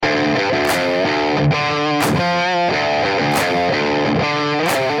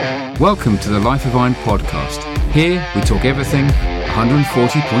Welcome to the Life of Iron podcast. Here we talk everything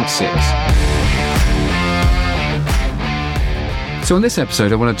 140.6. So on this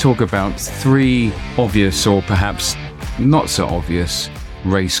episode, I want to talk about 3 obvious or perhaps not so obvious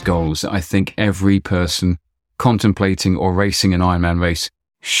race goals that I think every person contemplating or racing an Ironman race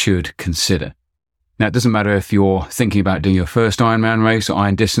should consider. Now, it doesn't matter if you're thinking about doing your first Ironman race or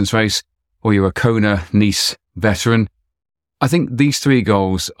iron distance race, or you're a Kona Nice veteran. I think these 3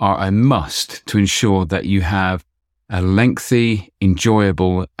 goals are a must to ensure that you have a lengthy,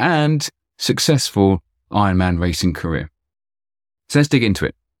 enjoyable, and successful Ironman racing career. So let's dig into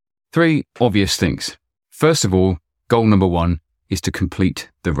it. 3 obvious things. First of all, goal number 1 is to complete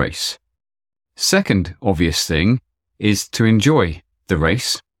the race. Second obvious thing is to enjoy the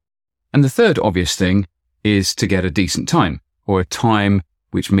race. And the third obvious thing is to get a decent time, or a time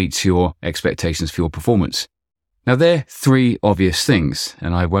which meets your expectations for your performance. Now, they're 3 obvious things,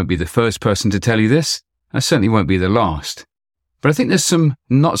 and I won't be the first person to tell you this. I certainly won't be the last. But I think there's some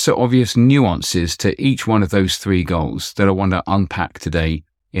not so obvious nuances to each one of those 3 goals that I want to unpack today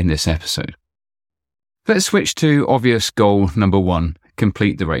in this episode. Let's switch to obvious goal number 1,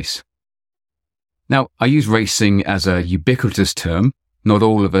 complete the race. Now, I use racing as a ubiquitous term. Not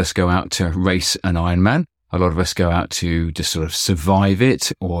all of us go out to race an Ironman. A lot of us go out to just sort of survive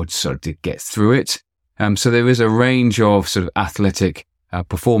it or sort of to get through it. So there is a range of sort of athletic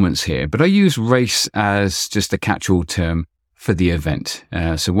performance here, but I use race as just a catch-all term for the event.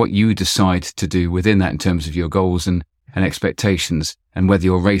 So what you decide to do within that in terms of your goals and expectations, and whether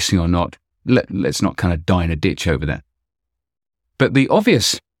you're racing or not, let's not kind of die in a ditch over that. But the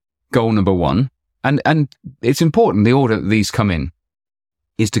obvious goal number 1, and it's important, the order that these come in,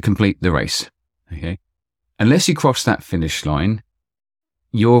 is to complete the race. Okay, unless you cross that finish line,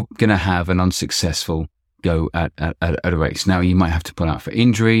 you're going to have an unsuccessful go at a race. Now, you might have to pull out for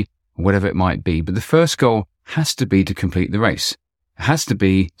injury or whatever it might be, but the first goal has to be to complete the race. It has to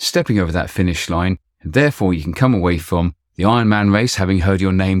be stepping over that finish line, and therefore you can come away from the Ironman race having heard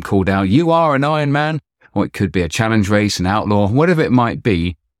your name called out, you are an Ironman, or it could be a challenge race, an outlaw, whatever it might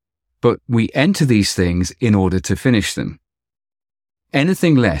be, but we enter these things in order to finish them.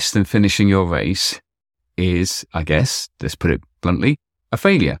 Anything less than finishing your race is, I guess, let's put it bluntly, a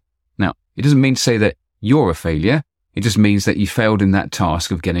failure. Now, it doesn't mean to say that you're a failure. It just means that you failed in that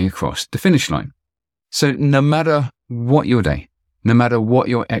task of getting across the finish line. So no matter what your day, no matter what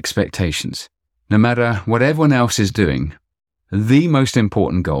your expectations, no matter what everyone else is doing, the most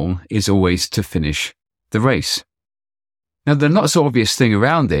important goal is always to finish the race. Now, the not so obvious thing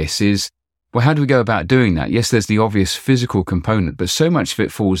around this is, well, how do we go about doing that? Yes, there's the obvious physical component, but so much of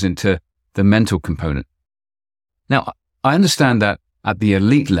it falls into the mental component. Now, I understand that at the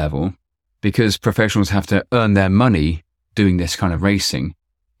elite level, because professionals have to earn their money doing this kind of racing,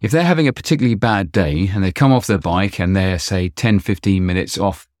 if they're having a particularly bad day and they come off their bike and they're, say, 10, 15 minutes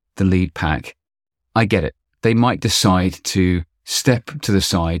off the lead pack, I get it. They might decide to step to the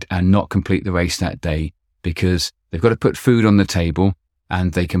side and not complete the race that day because they've got to put food on the table,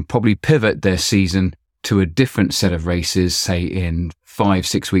 and they can probably pivot their season to a different set of races, say in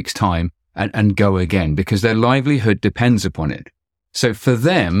 5-6 weeks' time, and go again because their livelihood depends upon it. So for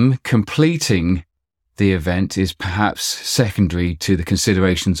them, completing the event is perhaps secondary to the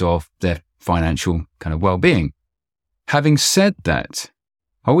considerations of their financial kind of well-being. Having said that,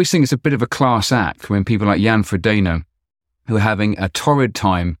 I always think it's a bit of a class act when people like Jan Frodeno, who are having a torrid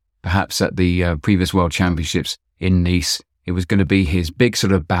time perhaps at the previous World Championships in Nice, it was going to be his big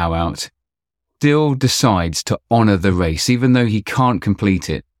sort of bow out, still decides to honour the race even though he can't complete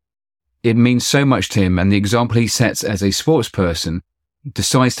it. It means so much to him, and the example he sets as a sports person,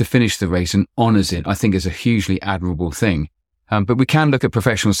 decides to finish the race and honours it, I think is a hugely admirable thing. But we can look at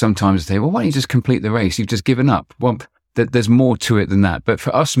professionals sometimes and say, well, why don't you just complete the race? You've just given up. Well, there's more to it than that. But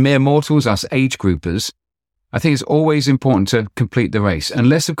for us mere mortals, us age groupers, I think it's always important to complete the race,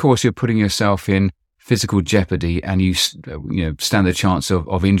 unless, of course, you're putting yourself in physical jeopardy and you stand the chance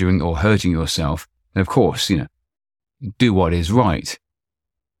of injuring or hurting yourself. And of course, do what is right.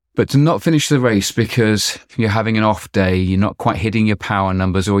 But to not finish the race because you're having an off day, you're not quite hitting your power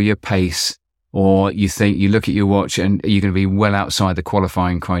numbers or your pace, or you think you look at your watch and you're going to be well outside the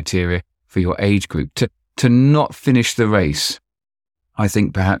qualifying criteria for your age group. To not finish the race, I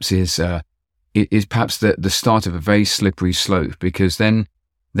think perhaps is perhaps the start of a very slippery slope, because then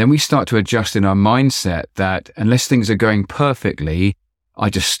we start to adjust in our mindset that unless things are going perfectly, I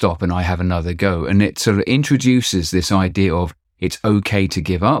just stop and I have another go. And it sort of introduces this idea of it's okay to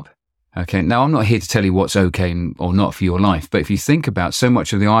give up. Okay, now I'm not here to tell you what's okay or not for your life, but if you think about so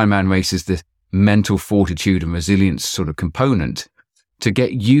much of the Ironman race is the mental fortitude and resilience sort of component, to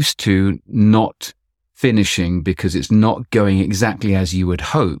get used to not finishing because it's not going exactly as you would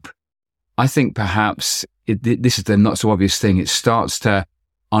hope, I think perhaps this is the not so obvious thing. It starts to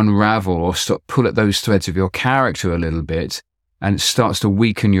unravel or pull at those threads of your character a little bit, and it starts to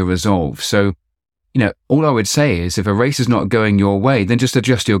weaken your resolve. So, all I would say is if a race is not going your way, then just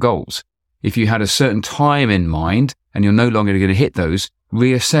adjust your goals. If you had a certain time in mind and you're no longer going to hit those,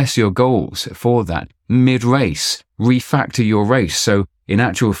 reassess your goals for that. Mid-race, refactor your race. So in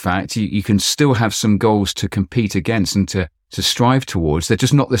actual fact, you can still have some goals to compete against and to strive towards. They're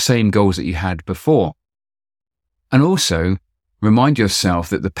just not the same goals that you had before. And also remind yourself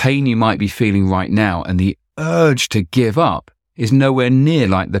that the pain you might be feeling right now and the urge to give up is nowhere near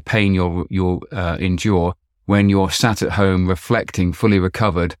like the pain you'll endure when you're sat at home reflecting, fully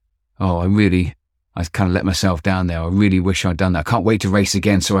recovered. Oh, I kind of let myself down there. I really wish I'd done that. I can't wait to race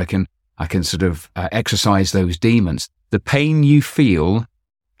again so I can sort of exercise those demons. The pain you feel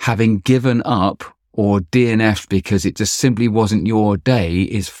having given up or DNF'd because it just simply wasn't your day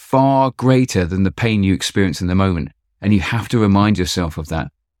is far greater than the pain you experience in the moment. And you have to remind yourself of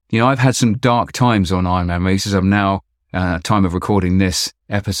that. I've had some dark times on Ironman races. I've now, time of recording this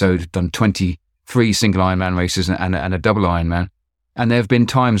episode, done 23 single Ironman races and a double Ironman. And there have been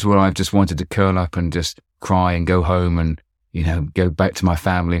times where I've just wanted to curl up and just cry and go home and, go back to my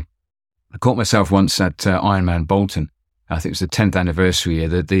family. I caught myself once at Ironman Bolton. I think it was the 10th anniversary year.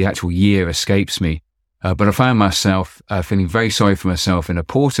 The actual year escapes me. But I found myself feeling very sorry for myself in a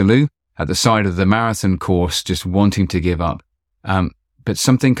portaloo at the side of the marathon course, just wanting to give up. But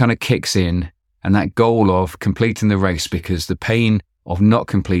something kind of kicks in, and that goal of completing the race, because the pain of not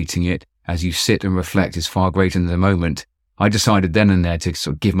completing it as you sit and reflect is far greater than the moment. I decided then and there to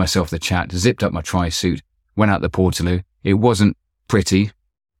sort of give myself the chat, zipped up my tri-suit, went out the portaloo. It wasn't pretty,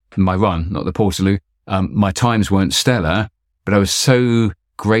 my run, not the portaloo. My times weren't stellar, but I was so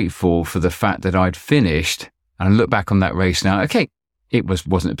grateful for the fact that I'd finished. And I look back on that race now, okay, it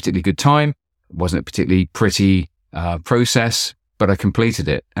wasn't a particularly good time, it wasn't a particularly pretty process, but I completed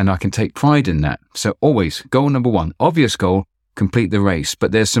it, and I can take pride in that. So always, goal number one, obvious goal, complete the race.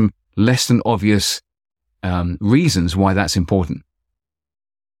 But there's some less than obvious reasons why that's important.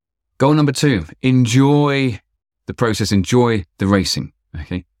 Goal number two, enjoy the process, enjoy the racing.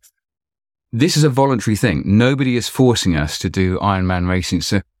 Okay. This is a voluntary thing. Nobody is forcing us to do Ironman racing.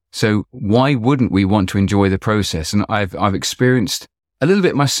 So why wouldn't we want to enjoy the process? And I've experienced a little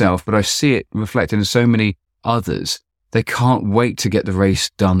bit myself, but I see it reflected in so many others. They can't wait to get the race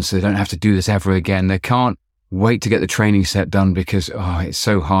done so they don't have to do this ever again. They can't wait to get the training set done because, it's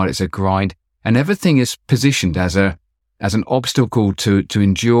so hard. It's a grind. And everything is positioned as an obstacle to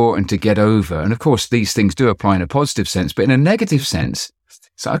endure and to get over. And of course, these things do apply in a positive sense, but in a negative sense,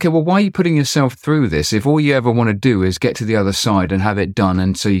 so, okay, well, why are you putting yourself through this if all you ever want to do is get to the other side and have it done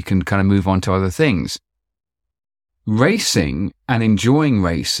and so you can kind of move on to other things? Racing and enjoying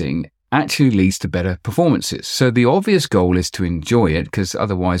racing actually leads to better performances. So the obvious goal is to enjoy it, because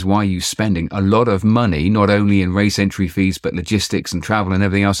otherwise, why are you spending a lot of money, not only in race entry fees, but logistics and travel and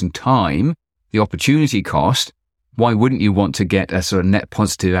everything else and time, the opportunity cost? Why wouldn't you want to get a sort of net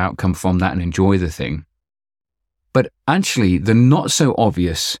positive outcome from that and enjoy the thing? But actually, the not so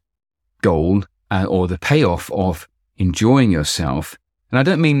obvious goal or the payoff of enjoying yourself, and I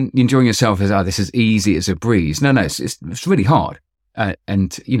don't mean enjoying yourself as, this is easy as a breeze. No, it's really hard.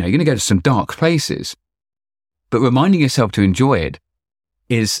 And you're going to go to some dark places. But reminding yourself to enjoy it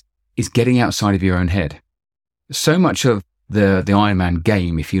is getting outside of your own head. So much of the Ironman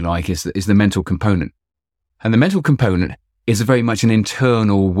game, if you like, is the mental component. And the mental component is very much an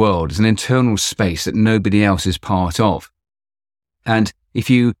internal world. It's an internal space that nobody else is part of. And if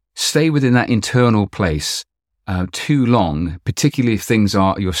you stay within that internal place too long, particularly if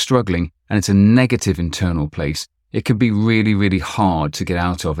you're struggling and it's a negative internal place, it can be really, really hard to get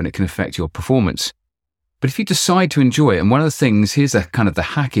out of, and it can affect your performance. But if you decide to enjoy it, and one of the things, here's a kind of the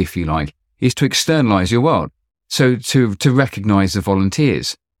hack, if you like, is to externalize your world. So to recognize the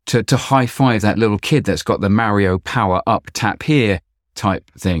volunteers, to high five that little kid that's got the Mario power up, tap here type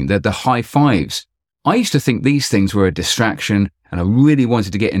thing, the high fives. I used to think these things were a distraction, and I really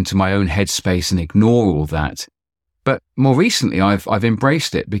wanted to get into my own headspace and ignore all that. But more recently, I've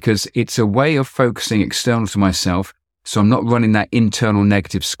embraced it because it's a way of focusing external to myself. So I'm not running that internal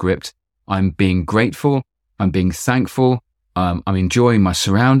negative script. I'm being grateful. I'm being thankful. I'm enjoying my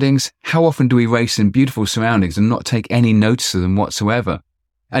surroundings. How often do we race in beautiful surroundings and not take any notice of them whatsoever?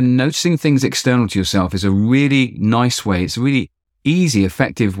 And noticing things external to yourself is a really nice way. It's a really easy,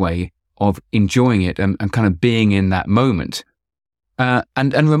 effective way of enjoying it and kind of being in that moment.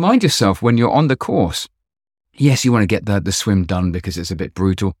 And remind yourself when you're on the course, Yes, you want to get the swim done because it's a bit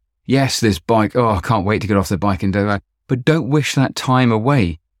brutal. Yes, this bike, I can't wait to get off the bike and do that. But don't wish that time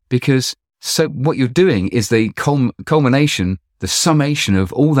away, because so what you're doing is the culmination, the summation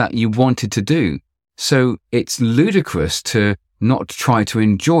of all that you wanted to do. So it's ludicrous to not try to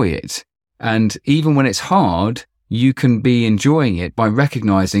enjoy it. And even when it's hard, you can be enjoying it by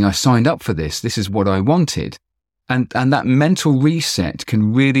recognizing, I signed up for this. This is what I wanted. And that mental reset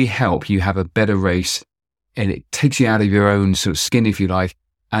can really help you have a better race. And it takes you out of your own sort of skin, if you like.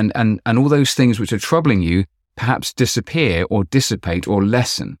 And all those things which are troubling you perhaps disappear or dissipate or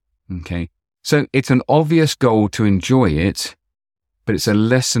lessen. Okay. So it's an obvious goal to enjoy it, but it's a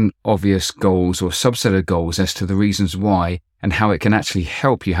less than obvious goals or subset of goals as to the reasons why and how it can actually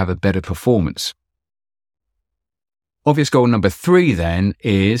help you have a better performance. Obvious goal number 3 then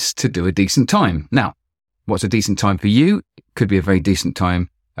is to do a decent time. Now, what's a decent time for you? It could be a very decent time,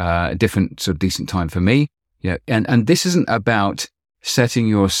 a different sort of decent time for me. Yeah. And this isn't about setting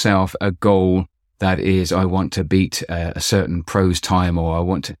yourself a goal that is, I want to beat a certain pro's time, or I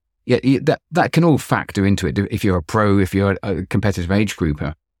want to, that can all factor into it if you're a pro, if you're a competitive age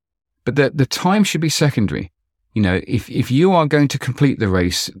grouper. But the time should be secondary. If you are going to complete the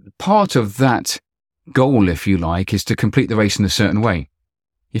race, part of that goal, if you like, is to complete the race in a certain way.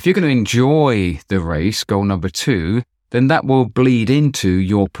 If you're going to enjoy the race, goal number 2, then that will bleed into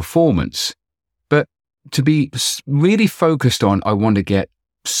your performance. But to be really focused on, I want to get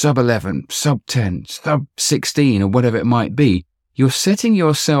sub 11, sub 10, sub 16, or whatever it might be, you're setting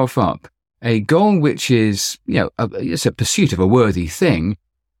yourself up a goal which is, it's a pursuit of a worthy thing,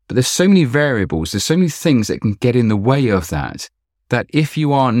 but there's so many variables, there's so many things that can get in the way of that if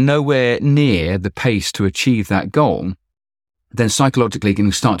you are nowhere near the pace to achieve that goal, then psychologically it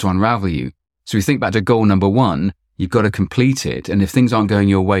can start to unravel you. So if you think back to goal number 1, you've got to complete it. And if things aren't going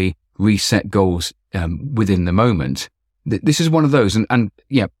your way, reset goals within the moment. This is one of those. And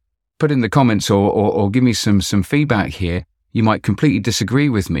put in the comments or give me some feedback here. You might completely disagree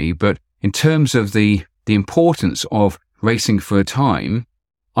with me, but in terms of the importance of racing for a time,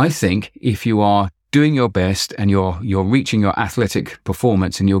 I think if you are doing your best and you're reaching your athletic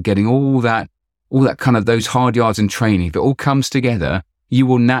performance and you're getting all that kind of those hard yards in training, if it all comes together, you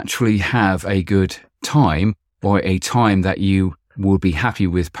will naturally have a good time, or a time that you will be happy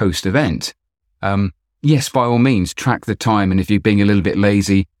with post-event. Yes, by all means, track the time. And if you're being a little bit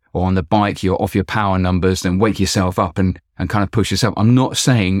lazy or on the bike, you're off your power numbers, then wake yourself up and kind of push yourself. I'm not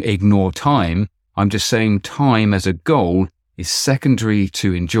saying ignore time. I'm just saying time as a goal is secondary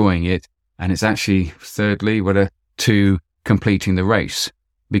to enjoying it. And it's actually thirdly, to completing the race.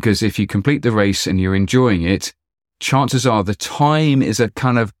 Because if you complete the race and you're enjoying it, chances are the time is a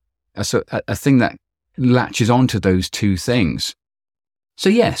kind of a thing that latches onto those two things. So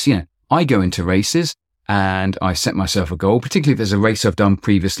yes, I go into races and I set myself a goal, particularly if there's a race I've done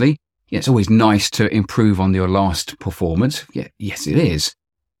previously. It's always nice to improve on your last performance. Yes, it is.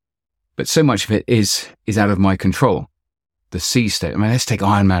 But so much of it is out of my control. The sea state. Let's take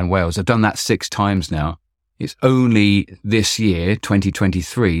Ironman Wales. I've done that 6 times now. It's only this year,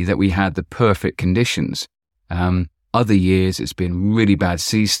 2023, that we had the perfect conditions. Other years, it's been really bad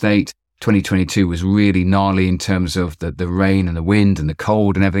sea state. 2022 was really gnarly in terms of the rain and the wind and the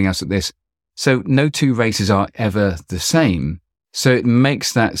cold and everything else like this. So no 2 races are ever the same. So it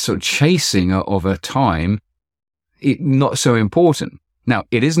makes that sort of chasing of a time not so important. Now,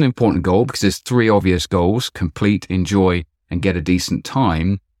 it is an important goal because there's 3 obvious goals: complete, enjoy, and get a decent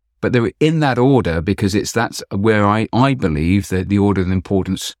time. But they're in that order because that's where I believe that the order of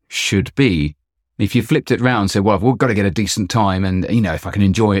importance should be. If you flipped it around and said, well, I've got to get a decent time and, if I can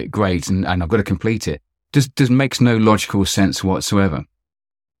enjoy it, great, and I've got to complete it, just makes no logical sense whatsoever.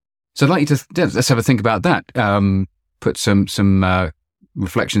 So I'd like you to, let's have a think about that. Put some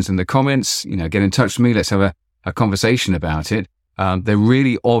reflections in the comments, get in touch with me. Let's have a conversation about it. They're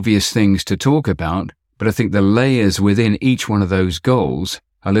really obvious things to talk about, but I think the layers within each one of those goals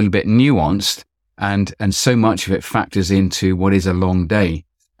are a little bit nuanced, and so much of it factors into what is a long day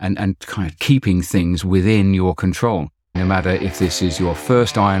and kind of keeping things within your control. No matter if this is your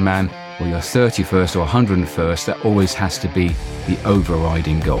first Ironman or your 31st or 101st, that always has to be the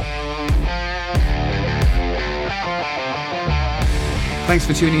overriding goal. Thanks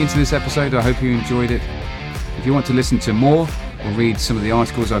for tuning into this episode. I hope you enjoyed it. If you want to listen to more or read some of the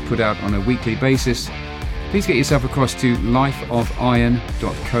articles I put out on a weekly basis, please get yourself across to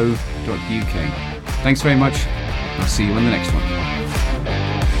lifeofiron.co.uk. Thanks very much. I'll see you on the next one.